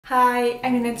Hi,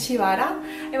 I'm Ninette Shibara.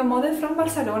 I'm a model from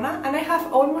Barcelona and I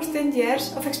have almost 10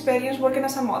 years of experience working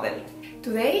as a model.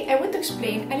 Today I want to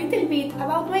explain a little bit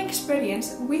about my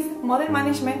experience with Model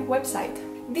Management website.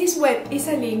 This web is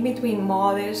a link between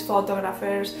models,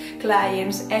 photographers,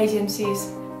 clients,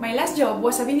 agencies. My last job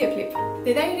was a video clip.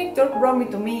 The director brought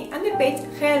me to me and the page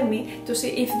helped me to see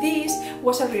if this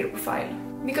was a real profile.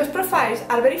 Because profiles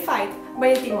are verified by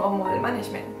a team of model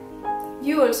management.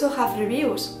 You also have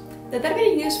reviews that are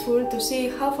very useful to see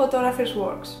how photographers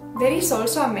work. There is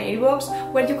also a mailbox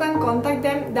where you can contact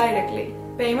them directly.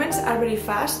 Payments are very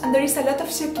fast and there is a lot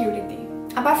of security.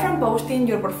 Apart from posting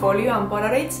your portfolio and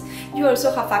Polaroids, you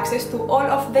also have access to all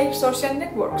of their social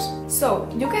networks. So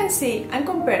you can see and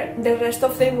compare the rest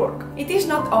of their work. It is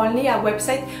not only a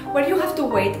website where you have to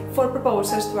wait for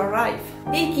proposals to arrive.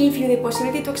 They give you the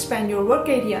possibility to expand your work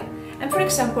area and, for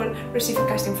example, receive a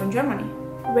casting from Germany.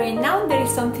 Right now there is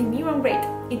something new and great.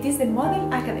 It is the Model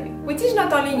Academy, which is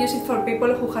not only used for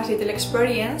people who have little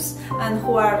experience and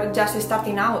who are just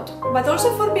starting out, but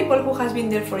also for people who have been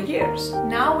there for years.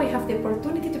 Now we have the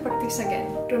opportunity to practice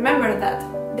again. Remember that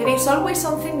there is always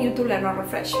something new to learn or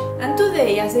refresh. And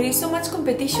today, as there is so much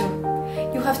competition,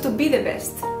 you have to be the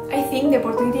best. I think the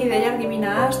opportunity they are giving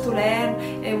us to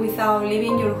learn without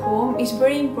leaving your home is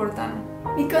very important,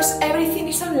 because everything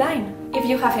is online. If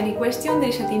you have any question, there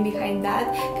is a team behind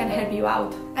that can help you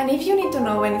out. And if you need to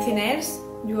know anything else,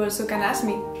 you also can ask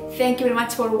me. Thank you very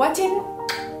much for watching.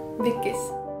 Big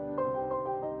kiss.